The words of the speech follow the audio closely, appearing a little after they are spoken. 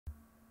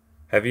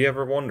Have you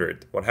ever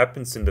wondered what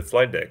happens in the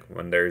flight deck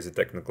when there is a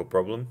technical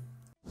problem?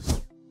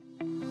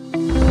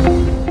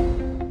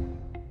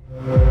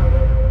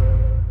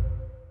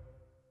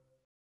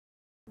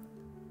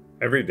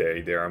 Every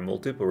day there are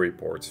multiple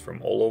reports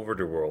from all over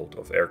the world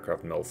of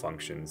aircraft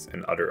malfunctions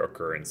and other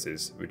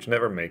occurrences which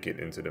never make it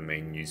into the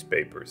main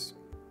newspapers.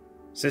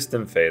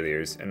 System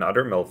failures and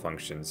other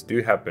malfunctions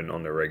do happen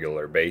on a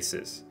regular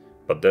basis,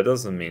 but that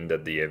doesn't mean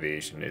that the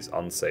aviation is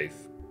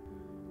unsafe.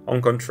 On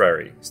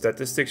contrary,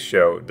 statistics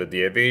show that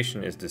the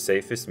aviation is the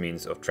safest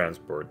means of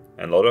transport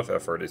and a lot of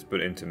effort is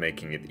put into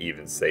making it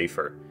even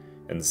safer.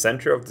 In the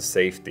center of the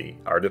safety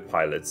are the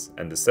pilots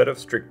and the set of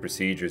strict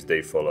procedures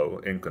they follow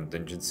in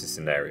contingency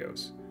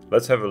scenarios.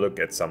 Let's have a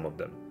look at some of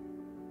them.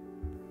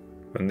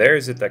 When there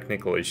is a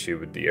technical issue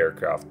with the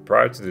aircraft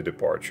prior to the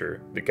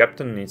departure, the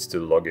captain needs to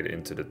log it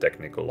into the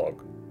technical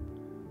log.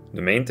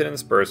 The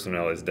maintenance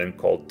personnel is then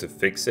called to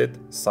fix it,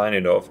 sign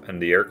it off,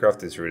 and the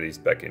aircraft is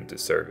released back into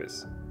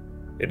service.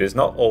 It is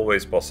not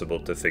always possible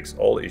to fix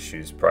all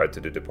issues prior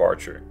to the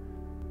departure.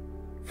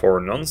 For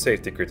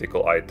non-safety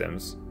critical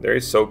items, there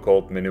is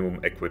so-called minimum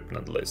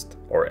equipment list,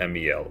 or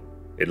MEL.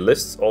 It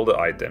lists all the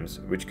items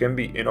which can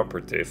be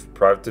inoperative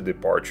prior to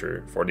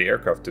departure for the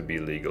aircraft to be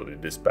legally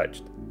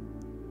dispatched.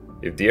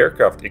 If the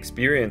aircraft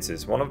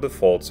experiences one of the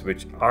faults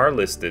which are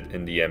listed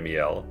in the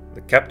MEL,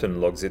 the captain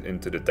logs it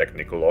into the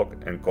technical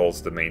log and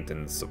calls the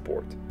maintenance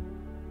support.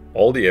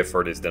 All the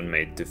effort is then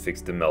made to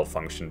fix the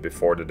malfunction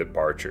before the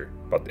departure,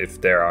 but if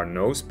there are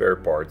no spare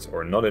parts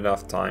or not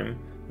enough time,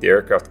 the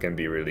aircraft can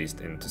be released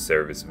into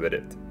service with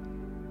it.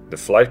 The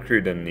flight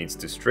crew then needs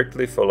to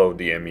strictly follow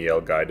the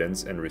MEL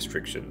guidance and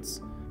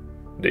restrictions.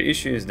 The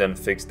issue is then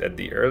fixed at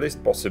the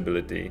earliest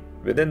possibility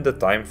within the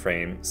time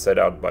frame set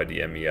out by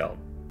the MEL.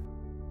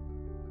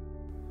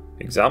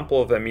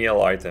 Examples of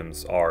MEL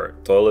items are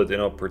toilet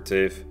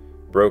inoperative,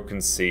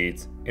 broken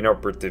seat,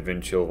 inoperative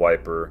windshield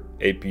wiper,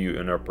 APU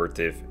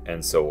inoperative,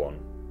 and so on.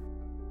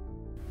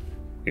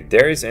 If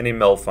there is any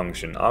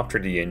malfunction after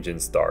the engine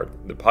start,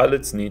 the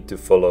pilots need to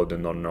follow the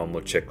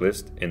non-normal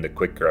checklist in the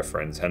Quick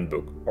Reference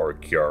Handbook, or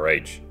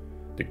QRH.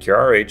 The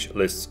QRH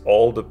lists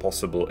all the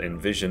possible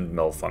envisioned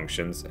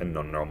malfunctions and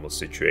non-normal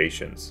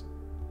situations.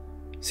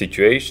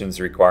 Situations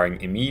requiring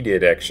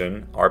immediate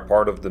action are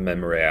part of the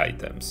memory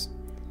items.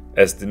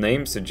 As the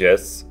name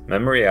suggests,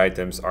 memory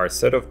items are a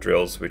set of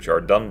drills which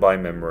are done by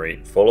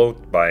memory,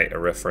 followed by a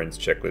reference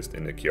checklist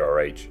in the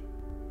QRH.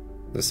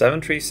 The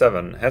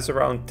 737 has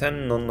around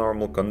 10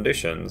 non-normal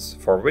conditions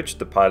for which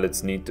the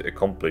pilots need to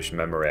accomplish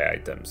memory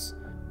items.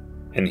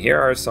 And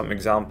here are some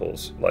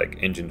examples like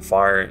engine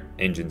fire,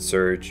 engine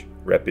surge,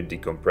 rapid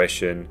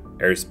decompression,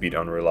 airspeed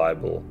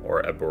unreliable, or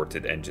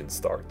aborted engine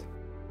start.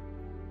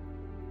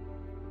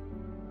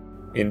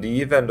 In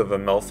the event of a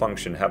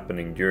malfunction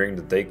happening during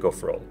the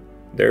takeoff roll,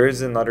 there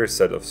is another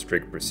set of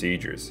strict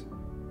procedures.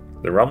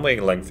 The runway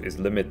length is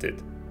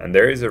limited, and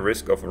there is a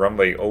risk of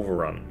runway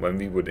overrun when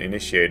we would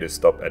initiate a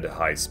stop at a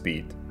high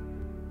speed.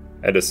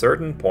 At a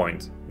certain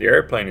point, the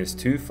airplane is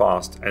too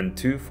fast and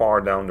too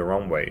far down the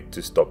runway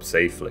to stop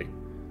safely.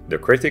 The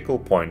critical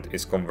point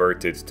is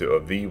converted to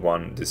a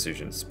V1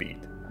 decision speed.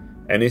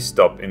 Any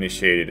stop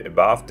initiated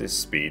above this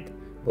speed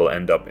will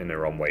end up in a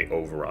runway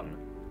overrun.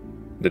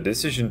 The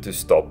decision to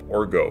stop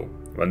or go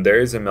when there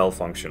is a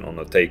malfunction on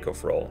a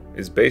takeoff roll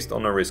is based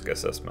on a risk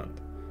assessment.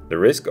 The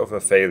risk of a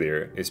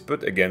failure is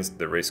put against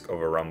the risk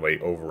of a runway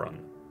overrun.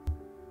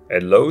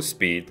 At low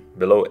speed,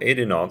 below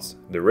 80 knots,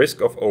 the risk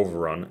of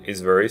overrun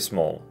is very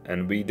small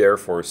and we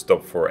therefore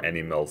stop for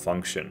any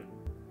malfunction.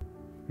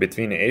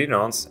 Between 80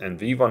 knots and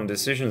V1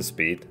 decision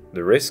speed,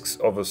 the risks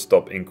of a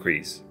stop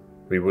increase.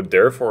 We would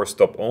therefore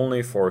stop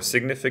only for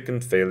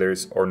significant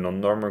failures or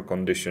non-normal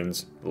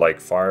conditions like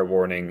fire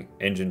warning,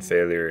 engine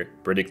failure,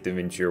 predictive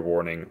windshield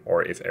warning,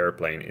 or if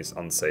airplane is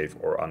unsafe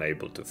or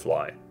unable to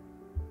fly.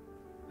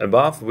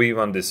 Above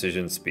V1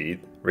 decision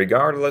speed,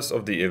 regardless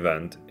of the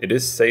event, it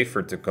is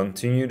safer to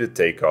continue the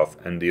takeoff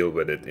and deal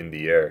with it in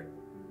the air.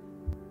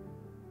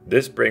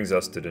 This brings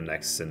us to the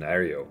next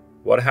scenario.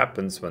 What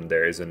happens when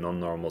there is a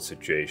non-normal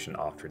situation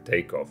after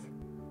takeoff?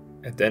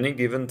 At any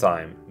given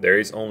time, there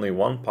is only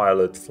one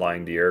pilot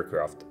flying the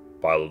aircraft,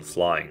 pilot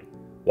flying,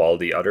 while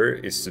the other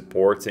is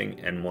supporting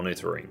and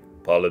monitoring,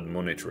 pilot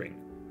monitoring.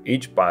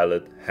 Each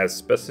pilot has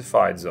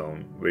specified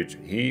zone which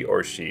he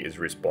or she is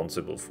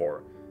responsible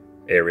for,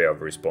 area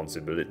of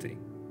responsibility.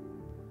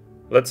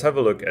 Let's have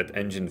a look at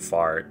engine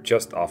fire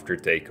just after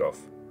takeoff.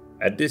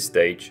 At this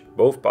stage,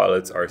 both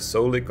pilots are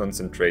solely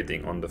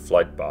concentrating on the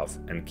flight path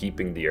and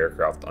keeping the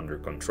aircraft under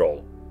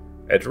control.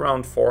 At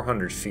around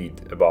 400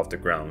 feet above the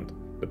ground,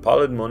 the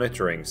pilot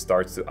monitoring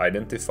starts to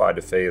identify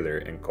the failure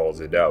and calls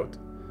it out.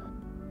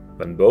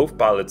 When both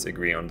pilots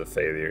agree on the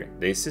failure,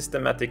 they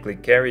systematically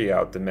carry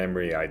out the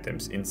memory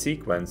items in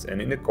sequence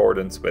and in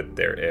accordance with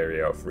their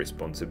area of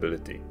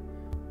responsibility.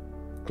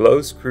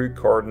 Close crew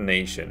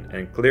coordination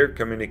and clear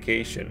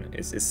communication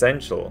is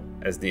essential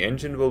as the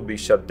engine will be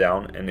shut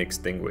down and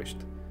extinguished.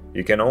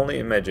 You can only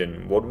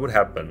imagine what would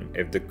happen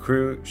if the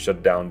crew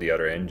shut down the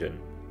other engine.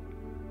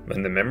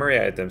 When the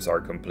memory items are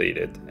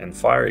completed and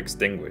fire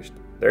extinguished,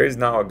 there is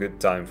now a good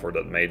time for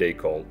that Mayday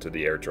call to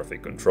the air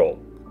traffic control.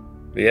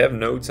 We have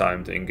no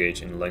time to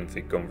engage in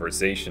lengthy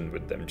conversation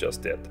with them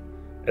just yet,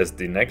 as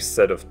the next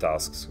set of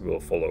tasks will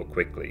follow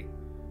quickly.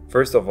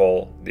 First of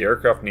all, the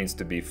aircraft needs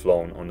to be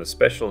flown on a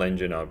special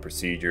engine out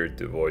procedure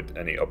to avoid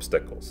any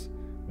obstacles.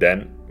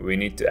 Then, we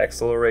need to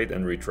accelerate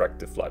and retract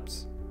the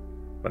flaps.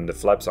 When the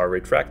flaps are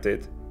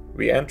retracted,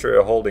 we enter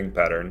a holding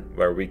pattern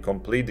where we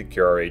complete the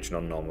QRH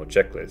non-normal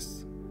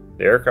checklists.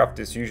 The aircraft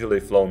is usually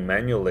flown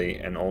manually,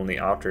 and only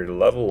after the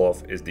level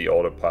off is the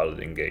autopilot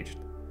engaged.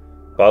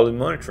 Pilot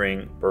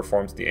monitoring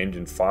performs the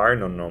engine fire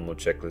non-normal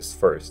checklist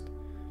first.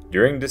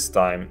 During this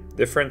time,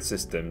 different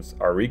systems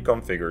are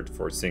reconfigured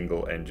for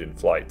single engine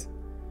flight.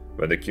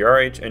 When the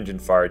QRH engine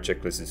fire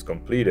checklist is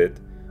completed,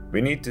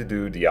 we need to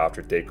do the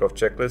after takeoff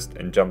checklist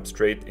and jump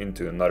straight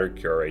into another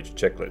QRH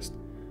checklist,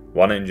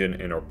 one engine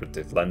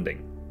inoperative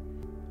landing.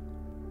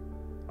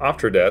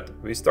 After that,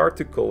 we start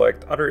to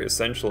collect other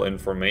essential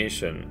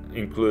information,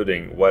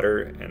 including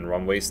weather and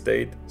runway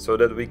state, so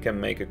that we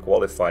can make a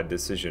qualified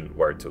decision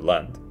where to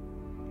land.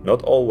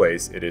 Not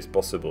always it is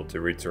possible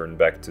to return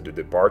back to the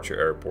departure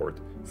airport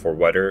for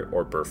weather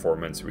or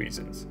performance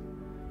reasons.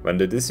 When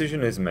the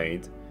decision is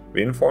made,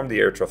 we inform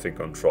the air traffic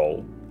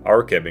control,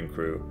 our cabin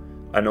crew,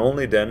 and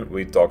only then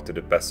we talk to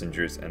the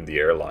passengers and the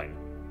airline.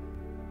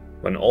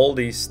 When all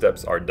these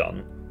steps are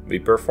done, we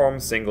perform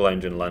single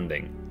engine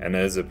landing, and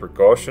as a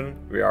precaution,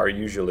 we are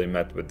usually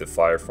met with the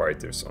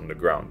firefighters on the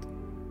ground.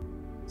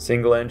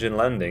 Single engine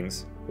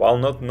landings, while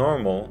not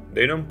normal,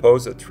 they don't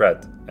pose a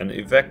threat, and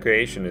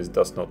evacuation is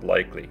thus not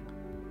likely.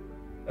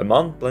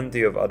 Among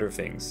plenty of other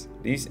things,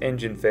 these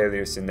engine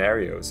failure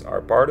scenarios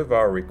are part of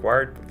our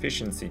required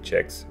proficiency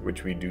checks,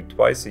 which we do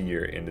twice a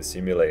year in the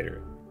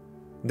simulator.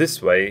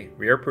 This way,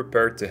 we are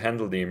prepared to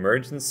handle the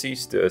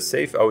emergencies to a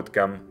safe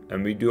outcome,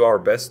 and we do our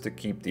best to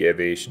keep the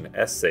aviation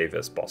as safe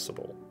as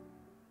possible.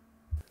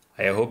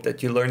 I hope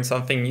that you learned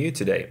something new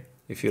today.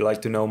 If you'd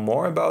like to know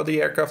more about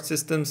the aircraft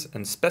systems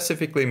and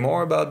specifically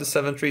more about the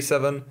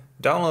 737,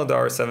 download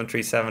our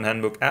 737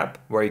 Handbook app,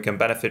 where you can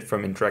benefit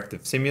from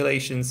interactive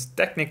simulations,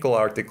 technical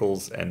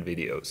articles and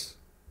videos.